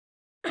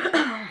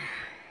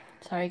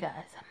Sorry,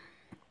 guys.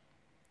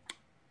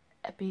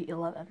 Epi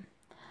 11.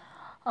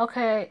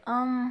 Okay,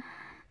 I'm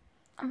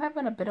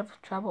having a bit of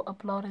trouble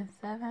uploading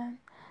 7,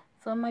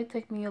 so it might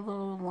take me a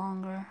little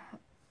longer,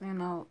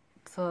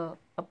 to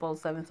upload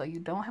 7, so you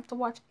don't have to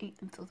watch 8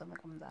 until 7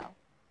 comes out.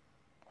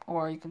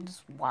 Or you can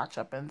just watch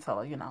up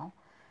until, it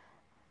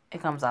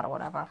comes out or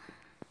whatever.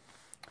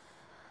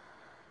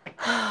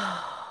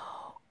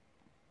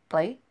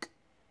 Blake,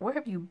 where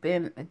have you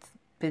been? It's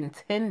been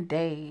 10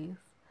 days.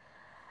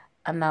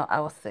 I know I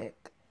was sick.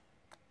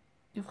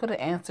 You could have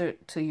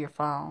answered to your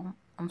phone.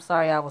 I'm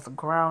sorry I was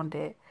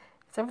grounded.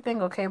 Is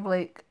everything okay,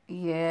 Blake?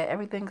 Yeah,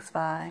 everything's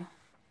fine.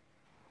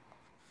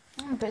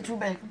 Bet you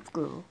back in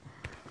school.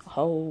 A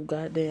whole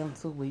goddamn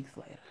 2 weeks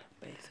later,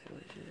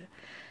 basically. Shit.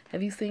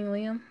 Have you seen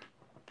Liam?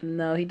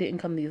 No, he didn't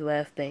come these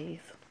last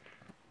days.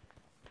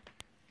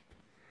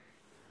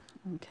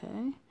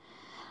 Okay.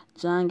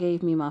 John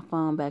gave me my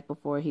phone back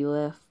before he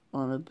left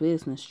on a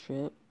business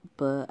trip,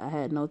 but I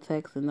had no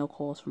texts and no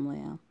calls from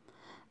Liam.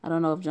 I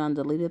don't know if John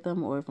deleted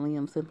them or if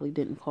Liam simply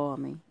didn't call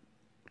me.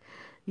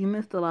 You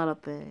missed a lot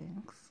of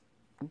things.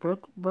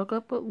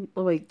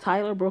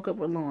 Tyler broke up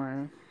with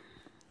Lauren.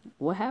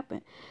 What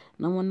happened?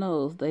 No one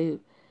knows. They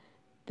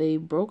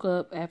broke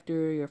up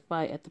after your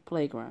fight at the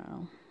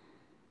playground.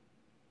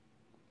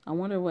 I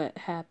wonder what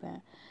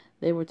happened.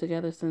 They were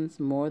together since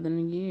more than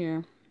a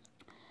year.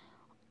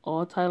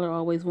 All Tyler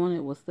always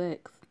wanted was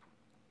sex.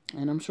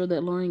 And I'm sure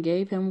that Lauren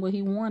gave him what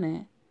he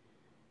wanted.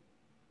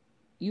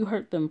 You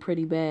hurt them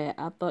pretty bad.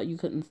 I thought you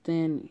couldn't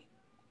stand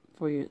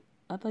for yourself.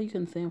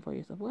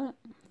 What?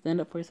 Stand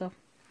up for yourself?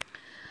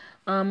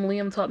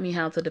 Liam taught me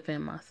how to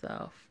defend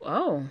myself.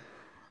 Oh,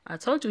 I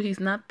told you he's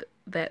not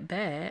that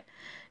bad.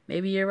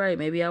 Maybe you're right.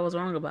 Maybe I was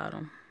wrong about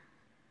him.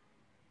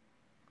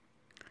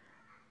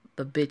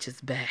 The bitch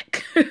is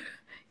back.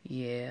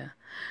 Yeah.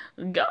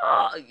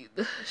 God,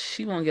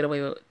 she won't get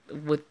away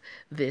with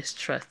this,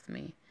 trust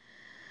me.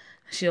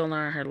 She'll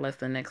learn her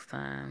lesson next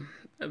time.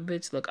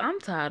 Bitch, look, I'm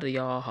tired of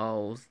y'all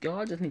hoes.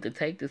 Y'all just need to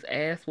take this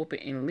ass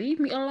whooping and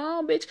leave me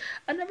alone, bitch.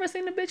 I never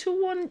seen a bitch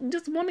who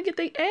just want to get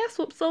their ass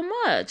whooped so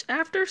much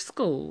after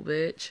school,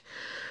 bitch.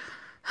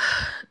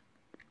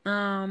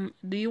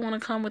 Do you want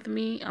to come with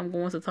me? I'm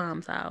going to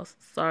Tom's house.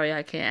 Sorry,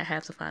 I can't. I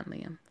have to find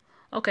Liam.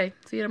 Okay,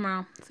 see you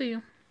tomorrow. See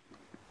you.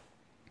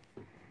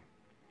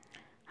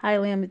 Hi,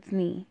 Liam, it's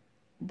me,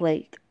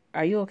 Blake.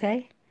 Are you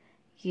okay?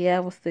 Yeah, I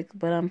was sick,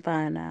 but I'm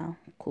fine now.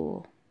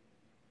 Cool.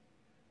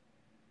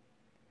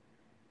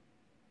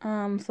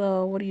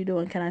 So what are you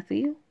doing? Can I see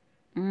you?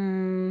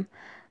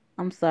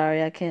 I'm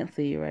sorry, I can't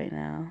see you right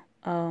now.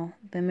 Oh,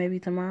 then maybe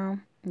tomorrow?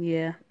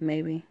 Yeah,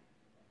 maybe.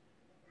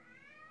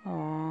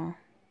 Aw.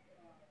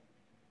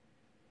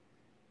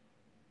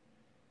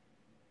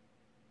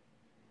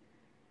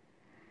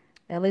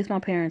 At least my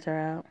parents are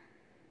out.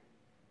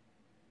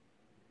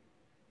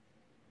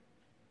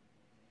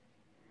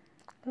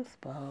 That's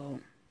bold.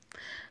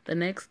 The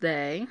next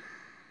day,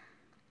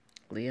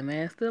 Liam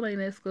ass still ain't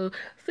at school.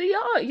 See,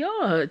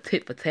 y'all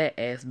tit for tat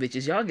ass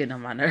bitches. Y'all getting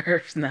on my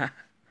nerves now.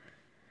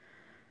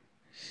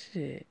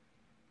 Shit.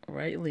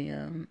 Right,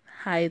 Liam?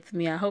 Hi, it's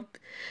me. I hope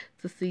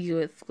to see you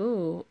at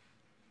school.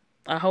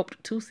 I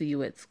hoped to see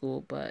you at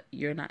school, but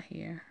you're not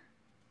here.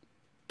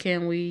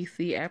 Can we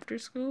see after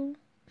school?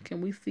 Can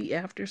we see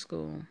after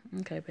school?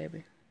 Okay,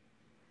 baby.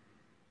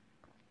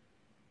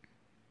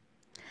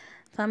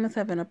 Thomas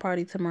having a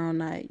party tomorrow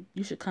night.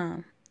 You should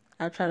come.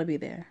 I'll try to be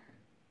there.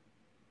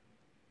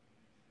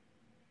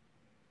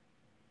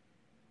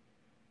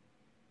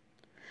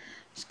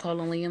 Just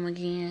calling Liam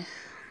again.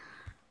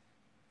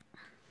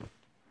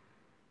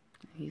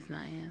 He's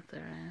not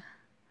answering.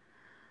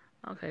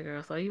 Okay,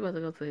 girl. So you about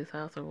to go to his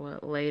house or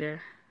what?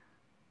 Later?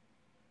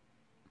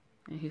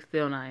 And he's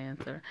still not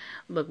answering.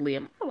 Look,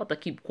 Liam, I'm about to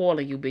keep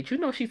calling you, bitch. You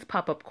know she's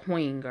pop-up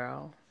queen,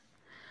 girl.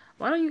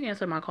 Why don't you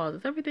answer my calls?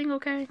 Is everything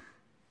okay?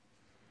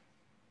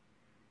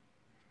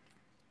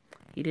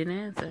 He didn't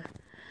answer.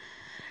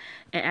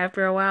 And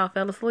after a while, I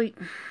fell asleep.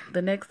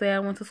 The next day I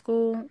went to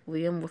school,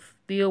 Liam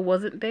still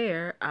wasn't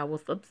there. I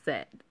was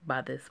upset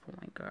by this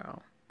point,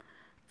 girl.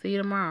 See you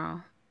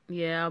tomorrow.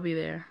 Yeah, I'll be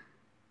there.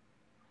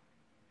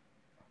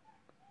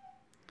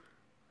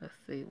 Let's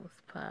see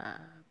what's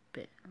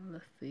poppin'.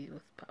 Let's see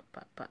what's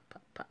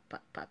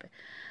poppin'.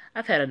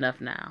 I've had enough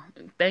now.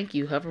 Thank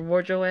you.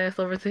 Hoverboard your ass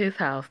over to his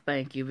house.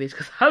 Thank you, bitch.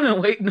 Because I've been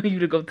waiting on you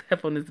to go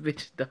tap on this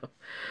bitch, though.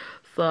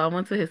 So I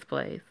went to his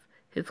place.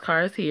 His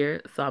car is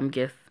here, so I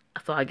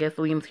guess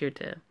Liam's here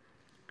too.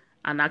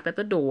 I knocked at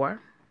the door.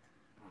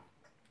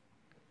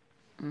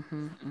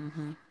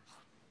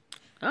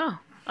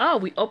 Oh,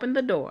 we opened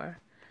the door.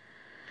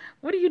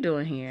 What are you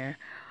doing here?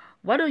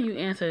 Why don't you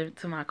answer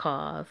to my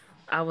calls?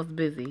 I was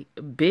busy.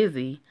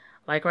 Busy?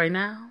 Like right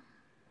now?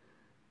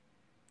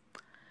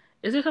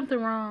 Is there something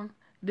wrong?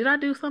 Did I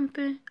do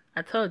something?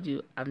 I told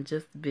you, I'm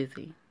just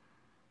busy.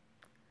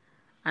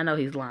 I know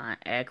he's lying.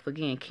 Ask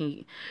again.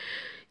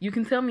 You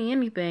can tell me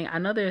anything. I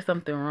know there's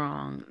something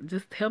wrong.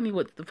 Just tell me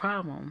what's the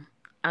problem.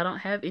 I don't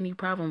have any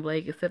problem,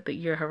 Blake, except that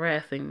you're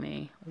harassing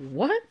me.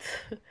 What?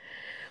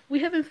 We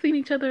haven't seen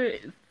each other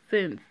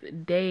since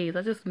days.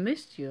 I just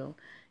missed you.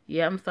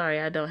 Yeah, I'm sorry.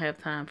 I don't have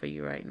time for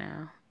you right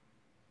now.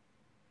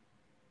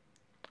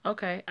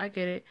 Okay, I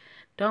get it.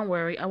 Don't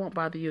worry. I won't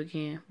bother you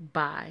again.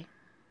 Bye,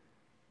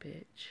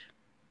 bitch.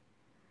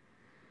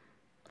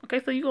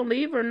 Okay, so you gonna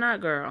leave or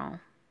not,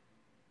 girl?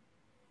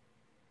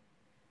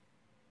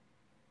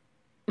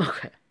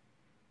 Okay.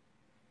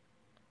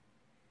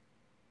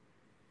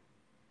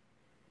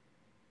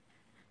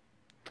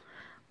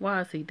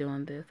 Why is he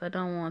doing this? I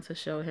don't want to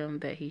show him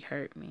that he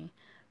hurt me,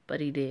 but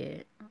he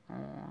did.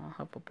 Oh,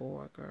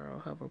 hoverboard,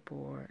 girl,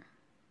 hoverboard.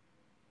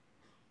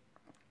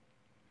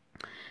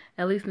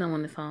 At least no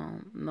one is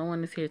home. No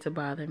one is here to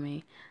bother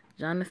me.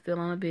 John is still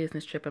on a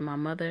business trip, and my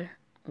mother,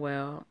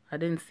 well, I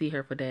didn't see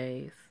her for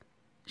days.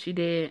 She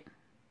did.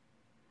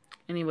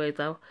 Anyways,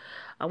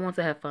 I want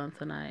to have fun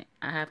tonight.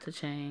 I have to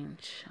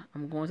change.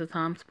 I'm going to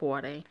Tom's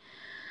party.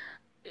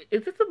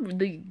 Is this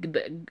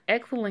the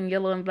excellent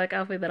yellow and black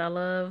outfit that I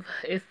love?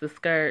 It's the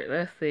skirt.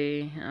 Let's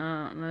see.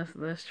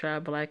 Let's try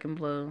black and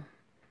blue.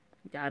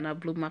 Y'all know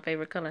blue my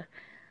favorite color.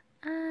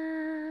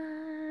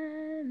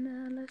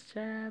 No, let's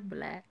try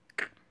black.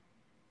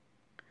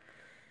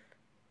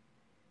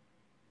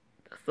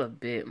 That's a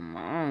bit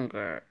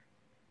longer.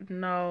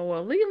 No,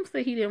 well, Liam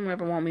said he didn't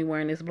ever want me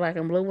wearing this black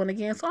and blue one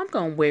again, so I'm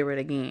gonna wear it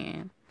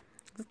again.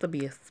 Just to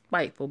be a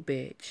spiteful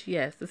bitch.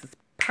 Yes, this is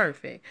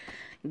perfect.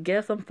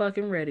 Guess I'm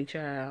fucking ready,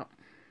 child.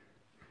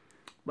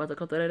 About to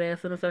go through that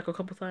ass in a circle a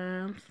couple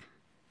times.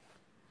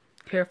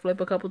 Hair flip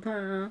a couple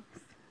times.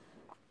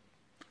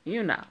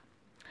 You know.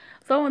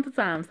 So I went to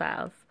Tom's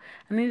house.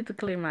 I needed to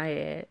clear my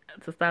head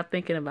to stop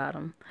thinking about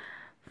him.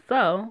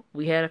 So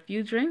we had a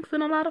few drinks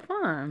and a lot of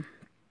fun.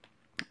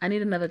 I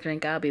need another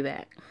drink. I'll be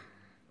back.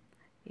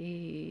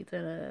 Hey,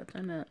 turn up,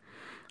 turn up.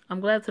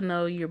 I'm glad to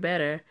know you're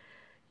better.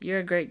 You're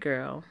a great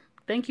girl.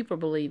 Thank you for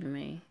believing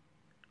me.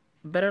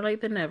 Better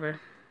late than never.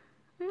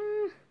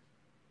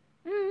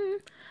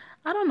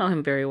 I don't know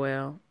him very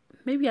well.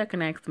 Maybe I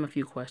can ask him a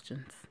few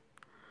questions.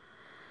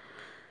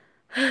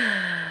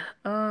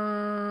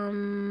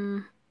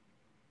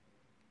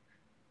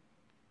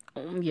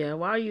 Yeah,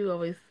 why are you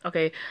always...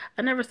 Okay,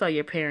 I never saw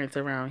your parents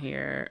around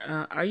here.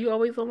 Are you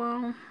always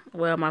alone?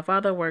 Well, my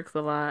father works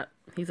a lot.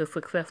 He's a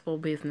successful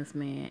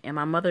businessman. And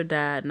my mother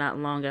died not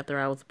long after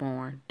I was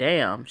born.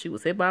 Damn, she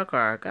was hit by a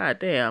car. God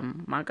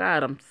damn. My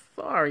God, I'm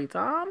sorry,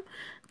 Tom.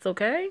 It's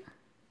okay.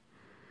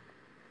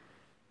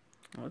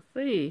 Let's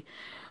see.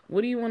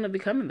 What do you want to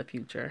become in the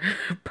future?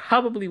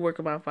 Probably work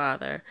with my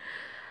father.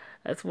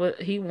 That's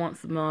what he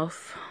wants most.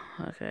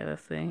 Okay,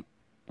 let's see.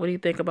 What do you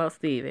think about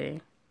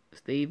Stevie?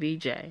 Stevie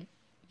J.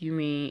 You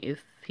mean, is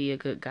he a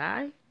good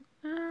guy?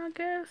 I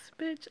guess,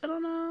 bitch. I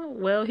don't know.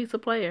 Well, he's a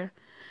player.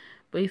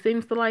 But he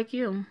seems to like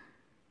you.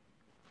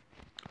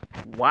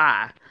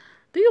 Why?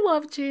 Do you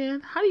love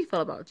Jen? How do you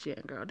feel about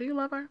Jen, girl? Do you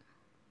love her?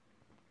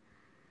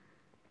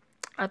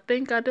 I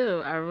think I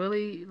do. I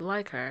really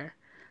like her.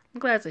 I'm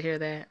glad to hear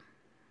that.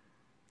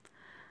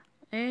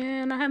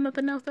 And I have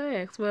nothing else to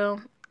ask.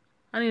 Well,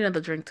 I need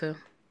another drink too.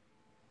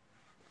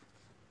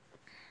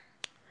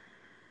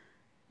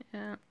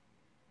 Yeah.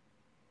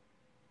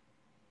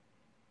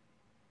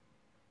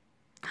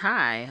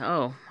 Hi.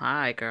 Oh,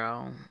 hi,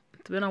 girl.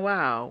 It's been a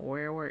while.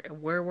 Where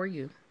were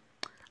you?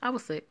 I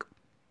was sick.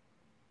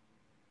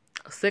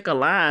 Sick of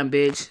lying,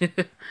 bitch.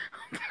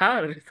 I'm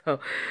tired of this. So,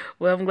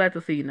 well, I'm glad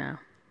to see you now.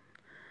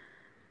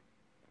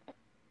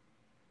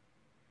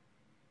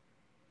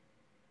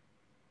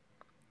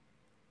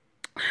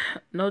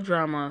 No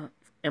drama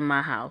in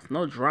my house.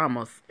 No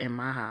dramas in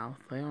my house.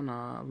 Hell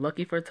no.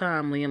 Lucky for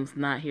time, Liam's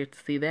not here to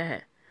see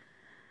that.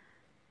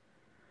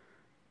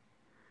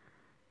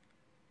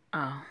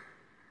 Oh.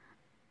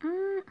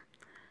 Mm,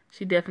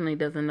 she definitely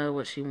doesn't know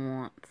what she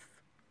wants.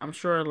 I'm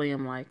sure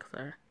Liam likes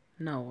her.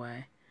 No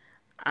way.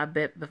 I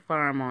bet the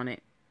farm on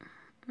it.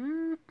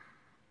 Mm,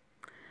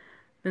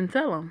 then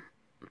tell him.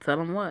 Tell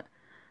him what?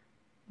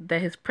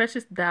 That his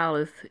precious doll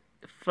is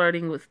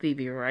flirting with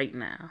Stevie right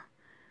now.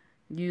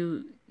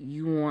 You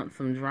want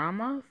some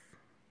dramas?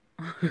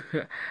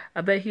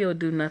 I bet he'll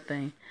do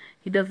nothing.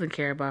 He doesn't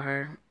care about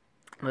her.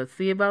 Let's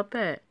see about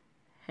that.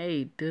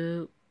 Hey,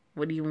 dude,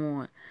 what do you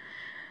want?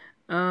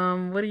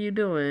 What are you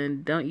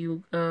doing? Don't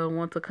you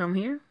want to come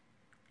here?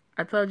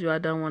 I told you I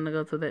don't want to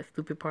go to that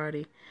stupid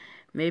party.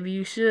 Maybe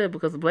you should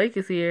because Blake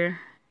is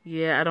here.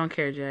 Yeah, I don't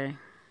care, Jay.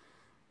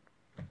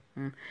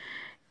 Mm.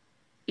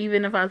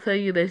 Even if I tell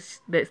you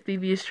that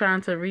Stevie is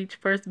trying to reach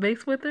first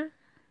base with her?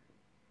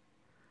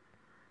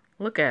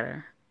 Look at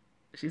her.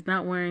 She's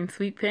not wearing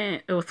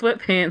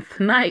sweatpants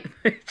tonight,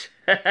 bitch.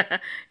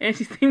 And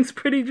she seems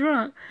pretty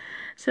drunk.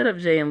 Shut up,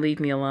 Jay, and leave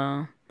me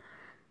alone.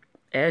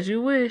 As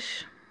you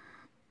wish.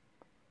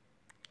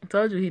 I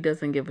told you he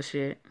doesn't give a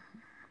shit.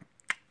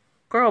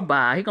 Girl,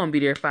 bye. He gonna be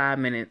there 5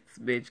 minutes,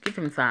 bitch. Give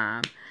him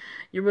time.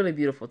 You're really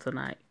beautiful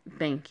tonight.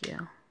 Thank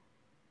you.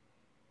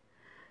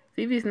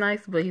 Stevie's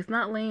nice, but he's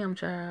not Liam,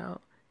 child.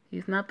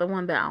 He's not the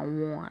one that I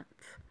want.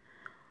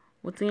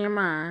 What's in your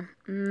mind?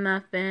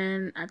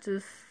 Nothing. I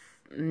just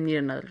need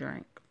another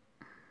drink.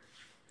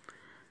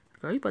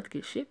 Girl, you about to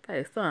get shit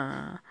faced,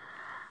 huh?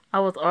 I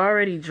was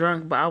already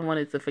drunk, but I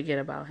wanted to forget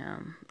about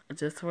him.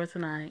 Just for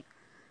tonight.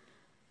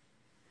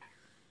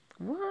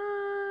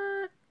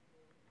 What?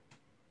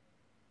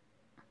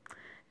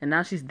 And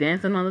now she's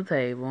dancing on the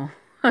table.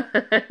 I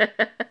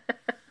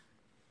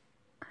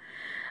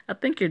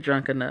think you're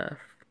drunk enough.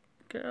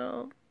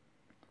 Girl,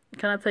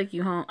 can I take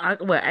you home?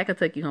 I could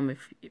take you home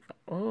if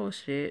oh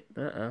shit.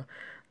 Uh-oh.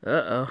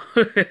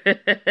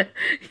 Uh-oh.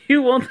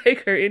 You won't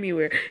take her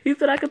anywhere. He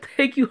said I could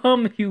take you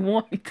home if you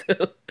want me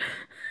to.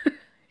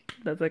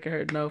 Not taking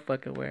her no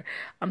fucking where.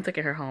 I'm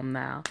taking her home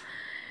now.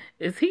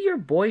 Is he your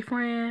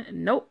boyfriend?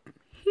 Nope.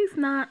 He's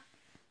not.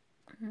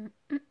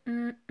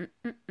 Then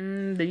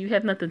you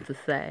have nothing to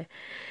say.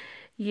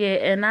 Yeah,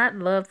 and I'd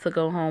love to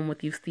go home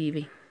with you,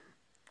 Stevie.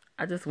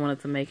 I just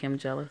wanted to make him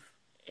jealous.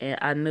 And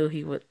I knew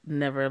he would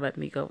never let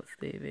me go with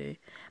Stevie.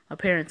 My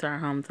parents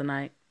aren't home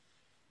tonight.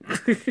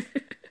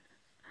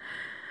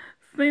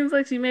 Seems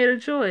like she made her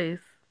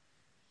choice.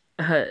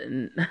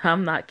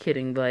 I'm not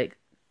kidding. Like,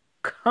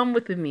 come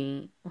with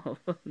me.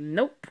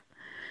 Nope.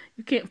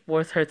 You can't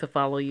force her to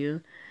follow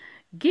you.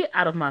 Get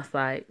out of my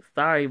sight.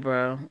 Sorry,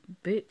 bro.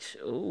 Bitch.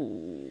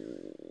 Ooh.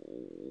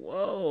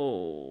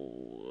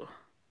 Whoa.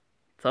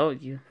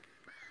 Told you.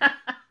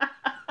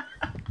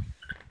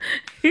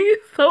 He's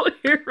so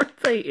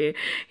irritating.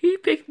 He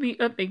picked me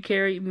up and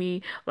carried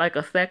me like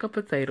a sack of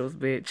potatoes,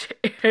 bitch.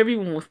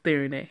 Everyone was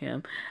staring at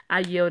him.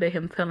 I yelled at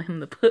him, telling him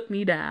to put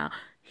me down.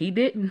 He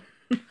didn't.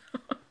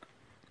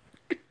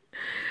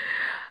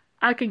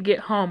 I can get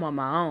home on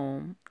my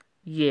own.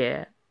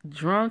 Yeah,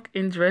 drunk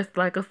and dressed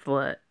like a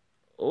slut.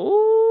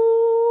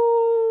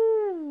 Ooh,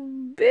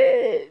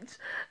 bitch.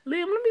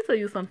 Liam, let me tell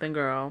you something,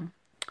 girl.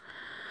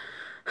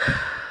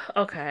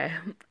 Okay,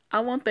 I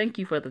won't thank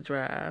you for the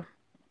drive.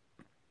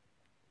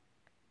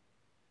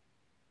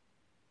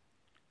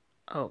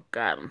 Oh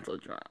God, I'm so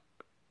drunk.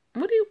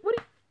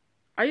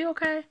 Are you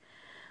okay?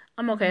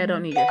 I'm okay, I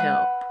don't need your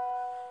help.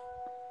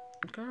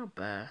 Girl,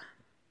 bye.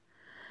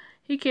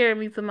 He carried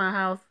me to my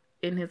house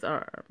in his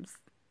arms.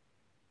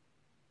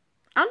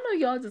 I know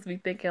y'all just be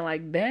thinking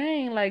like,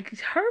 dang, like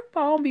her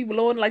phone be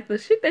blowing, like the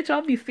shit that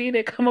y'all be seeing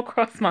that come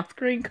across my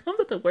screen comes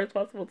at the worst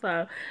possible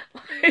time.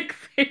 Like,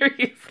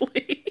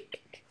 seriously.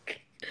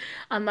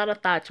 I'm not a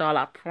thought, y'all.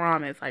 I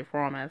promise. I'm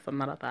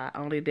not a thought. I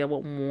only deal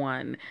with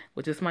one,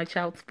 which is my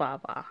child's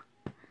father.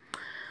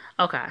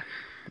 Okay.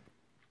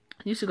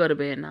 You should go to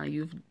bed now.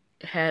 You've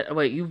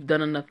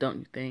done enough, don't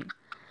you think?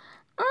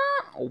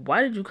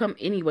 Why did you come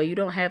anyway? You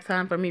don't have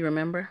time for me,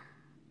 remember?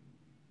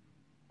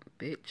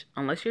 Bitch,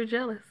 unless you're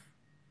jealous.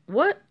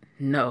 What?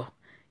 No.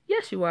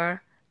 Yes, you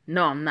are.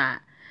 No, I'm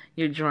not.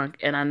 You're drunk,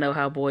 and I know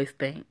how boys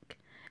think.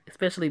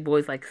 Especially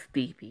boys like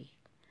Stevie.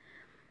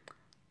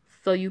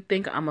 So you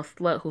think I'm a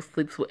slut who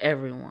sleeps with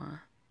everyone.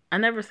 I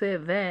never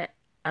said that.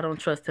 I don't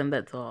trust him,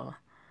 that's all.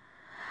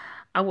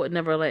 I would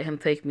never let him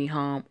take me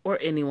home or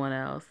anyone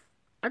else.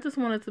 I just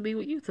wanted to be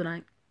with you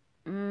tonight.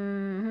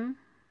 Mm-hmm.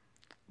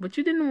 But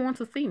you didn't want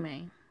to see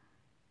me.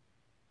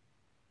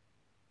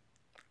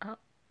 Oh.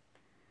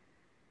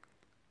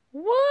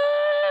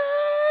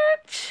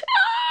 What?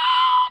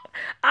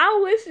 I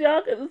wish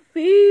y'all could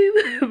see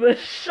the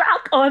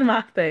shock on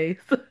my face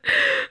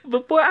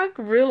before I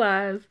could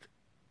realize.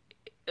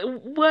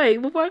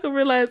 Before I could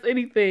realize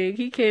anything,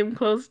 he came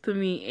close to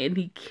me and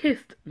he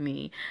kissed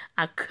me.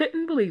 I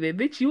couldn't believe it.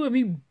 Bitch, you and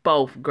me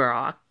both, girl.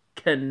 I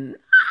cannot.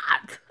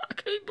 I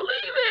can't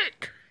believe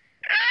it.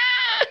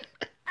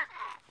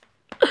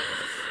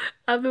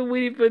 I've been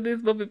waiting for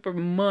this moment for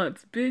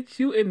months. Bitch,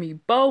 you and me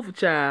both,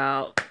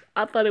 child.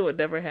 I thought it would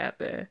never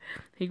happen.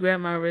 He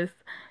grabbed my wrist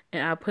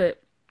and I put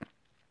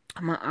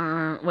my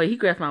arm. He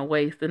grabbed my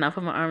waist and I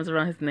put my arms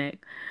around his neck.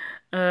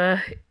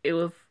 It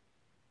was.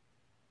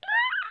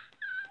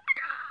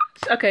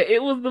 Okay,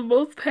 it was the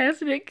most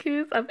passionate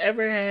kiss I've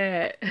ever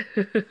had.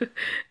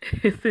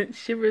 It sent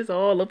shivers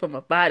all over my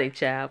body,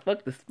 child.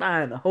 Fuck the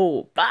spine, the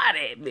whole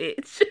body,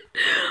 bitch.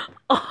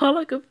 All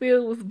I could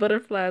feel was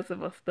butterflies in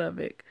my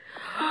stomach.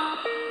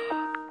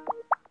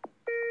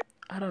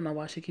 I don't know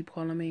why she keep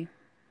calling me.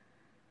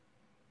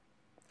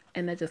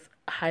 And that just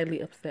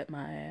highly upset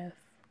my ass.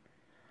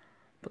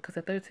 Because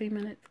at 13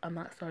 minutes, I'm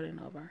not starting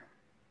over.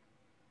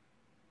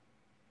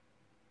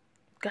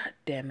 God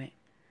damn it.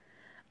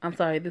 I'm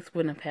sorry, this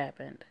wouldn't have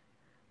happened.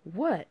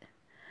 What?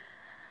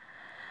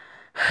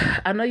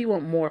 I know you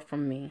want more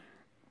from me.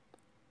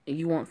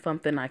 You want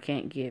something I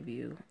can't give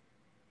you.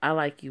 I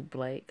like you,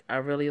 Blake. I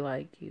really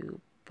like you.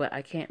 But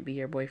I can't be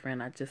your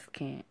boyfriend. I just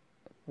can't.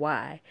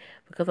 Why?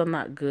 Because I'm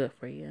not good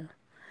for you.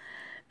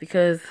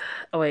 Because,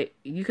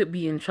 you could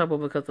be in trouble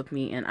because of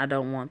me and I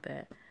don't want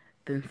that.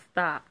 Then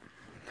stop.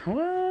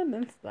 What?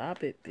 Then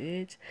stop it,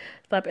 bitch.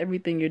 Stop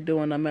everything you're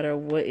doing, no matter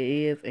what it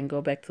is, and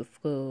go back to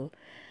school.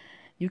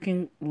 You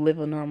can live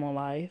a normal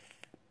life.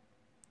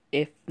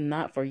 If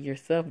not for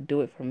yourself,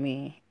 do it for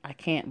me. I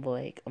can't,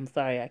 Blake. I'm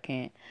sorry, I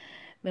can't.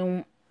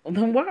 Then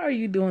why are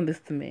you doing this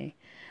to me?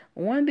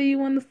 One day you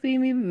want to see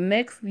me,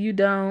 next you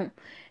don't.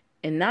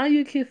 And now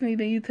you kiss me,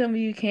 then you tell me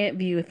you can't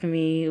be with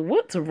me.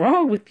 What's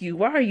wrong with you?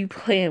 Why are you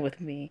playing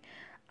with me?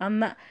 I'm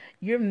not.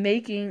 You're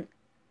making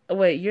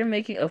Wait, you're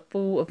making a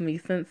fool of me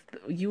since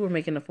you were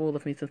making a fool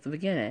of me since the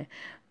beginning.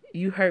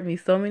 You hurt me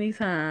so many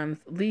times.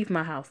 Leave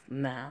my house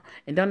now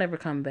and don't ever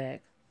come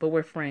back. But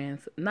we're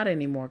friends. Not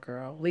anymore,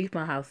 girl. Leave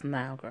my house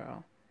now,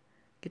 girl.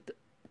 Get the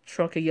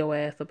trunk of your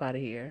ass up out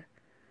of here.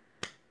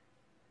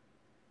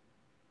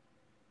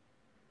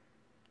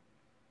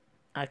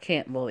 I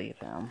can't believe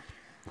him.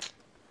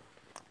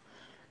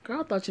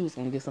 Girl, I thought you was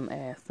gonna get some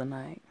ass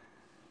tonight.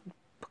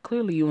 But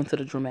clearly you into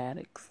the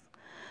dramatics.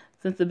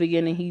 Since the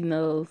beginning he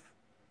knows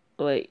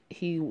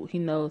he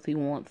knows he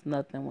wants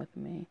nothing with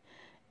me.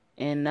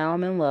 And now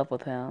I'm in love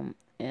with him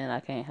and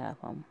I can't have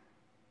him.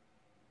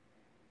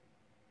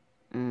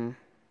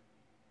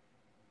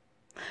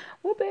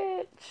 Well,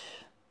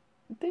 bitch,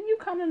 then you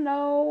kind of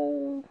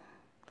know.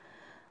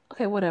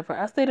 Okay, whatever.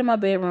 I stayed in my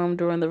bedroom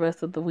during the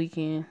rest of the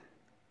weekend,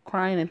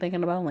 crying and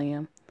thinking about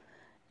Liam.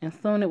 And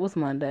soon it was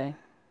Monday.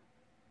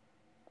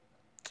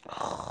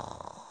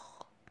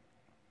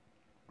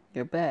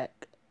 You're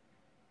back.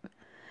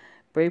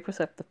 Very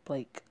perceptive,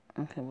 Blake.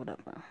 Okay,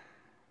 whatever.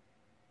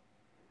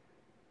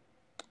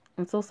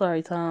 I'm so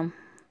sorry, Tom.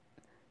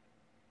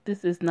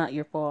 This is not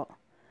your fault.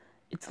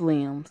 It's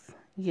Liam's.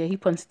 Yeah, he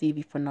punched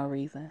Stevie for no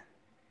reason.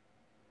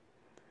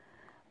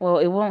 Well,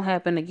 it won't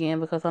happen again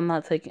because I'm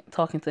not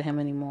talking to him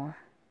anymore.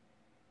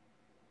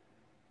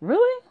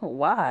 Really?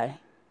 Why?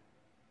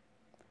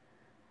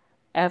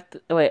 A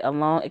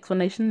long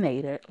explanation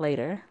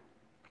later.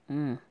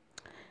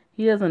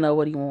 He doesn't know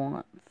what he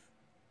wants.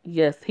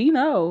 Yes, he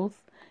knows.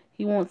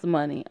 He wants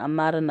money. I'm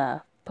not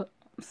enough.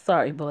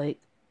 Sorry, Blake.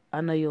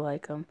 I know you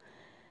like him.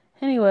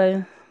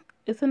 Anyway,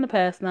 it's in the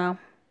past now.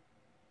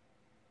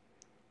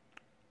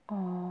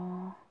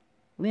 Aww.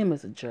 Liam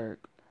is a jerk.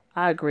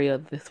 I agree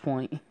at this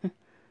point.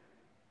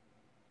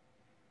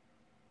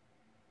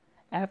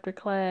 After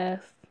class.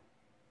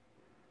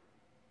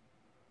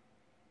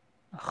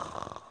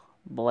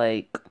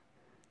 Blake.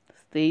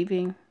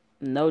 Stevie.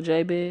 No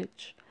J,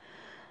 bitch.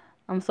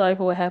 I'm sorry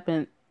for what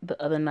happened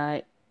the other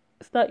night.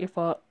 It's not your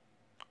fault.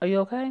 Are you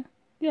okay?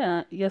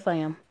 Yeah, yes I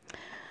am.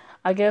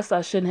 I guess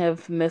I shouldn't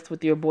have messed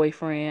with your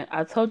boyfriend.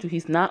 I told you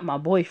he's not my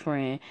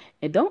boyfriend.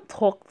 And don't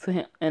talk to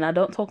him. And I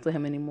don't talk to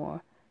him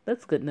anymore.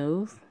 That's good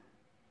news.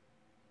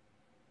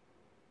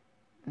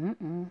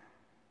 You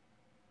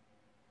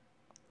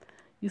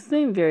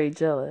seem very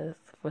jealous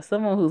for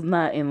someone who's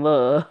not in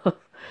love.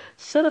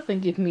 Shut up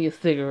and give me a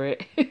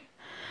cigarette.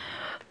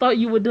 Thought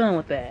you were done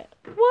with that.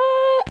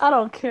 What? I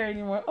don't care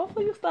anymore. Oh,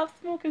 you stopped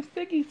smoking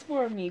ciggies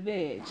for me,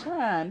 bitch.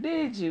 Huh?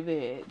 Did you,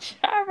 bitch?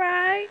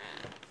 Alright.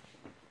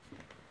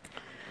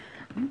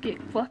 You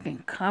get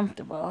fucking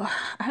comfortable.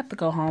 I have to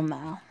go home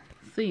now.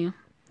 See you.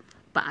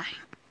 Bye.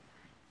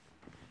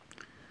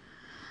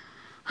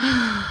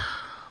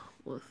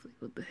 Let's see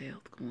what the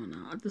hell's going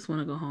on. I just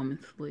want to go home and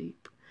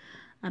sleep.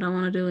 I don't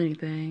want to do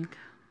anything.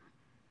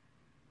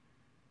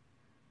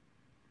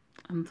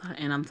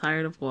 I'm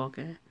tired of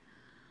walking.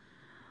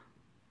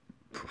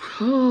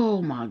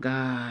 Oh my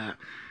God.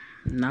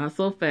 Not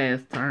so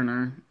fast,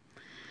 Turner.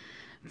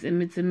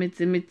 Timmy,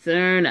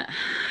 Turner.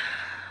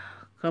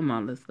 Come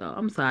on, let's go.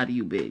 I'm tired of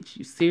you, bitch.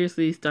 You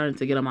seriously starting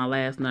to get on my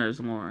last nerves,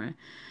 Lauren.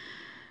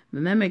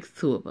 Then that makes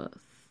 2 of us.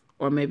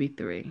 Or maybe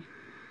 3.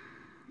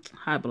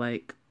 Hi,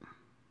 Blake.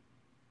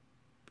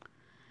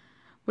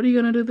 What are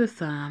you going to do this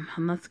time?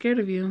 I'm not scared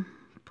of you.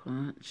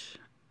 Punch.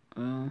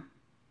 Oh.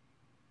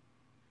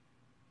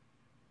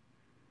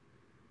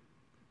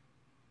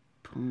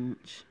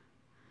 Punch.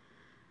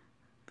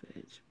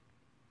 Bitch.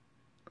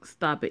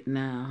 Stop it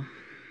now.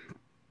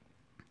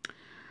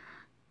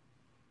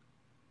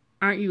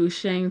 Aren't you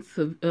ashamed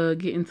to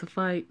get into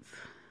fights?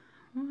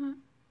 What?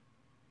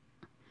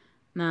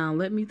 Now,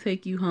 let me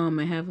take you home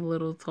and have a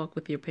little talk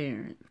with your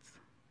parents.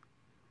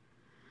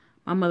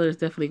 My mother is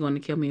definitely going to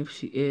kill me if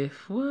he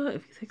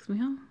takes me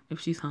home?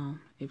 If she's home.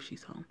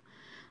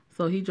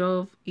 So he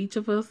drove each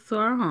of us to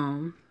our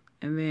home,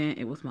 and then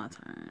it was my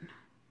turn.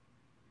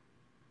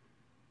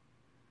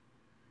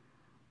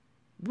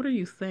 What are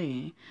you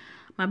saying?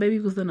 My baby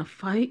was in a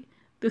fight?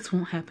 This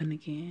won't happen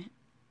again.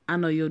 I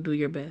know you'll do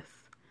your best.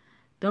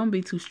 Don't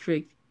be too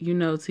strict. You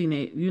know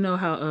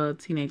how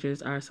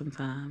teenagers are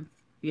sometimes.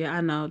 Yeah,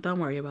 I know. Don't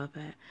worry about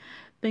that.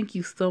 Thank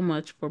you so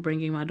much for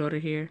bringing my daughter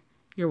here.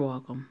 You're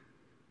welcome.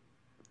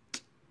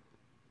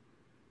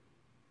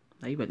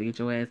 Now you better get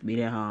your ass beat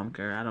at home,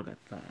 girl. I don't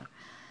got time.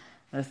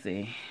 Let's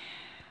see.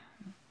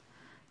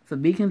 To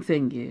be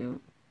continued.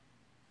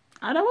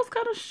 Oh, that was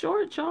kind of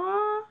short,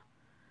 y'all.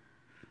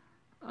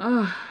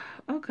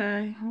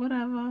 Okay,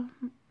 whatever.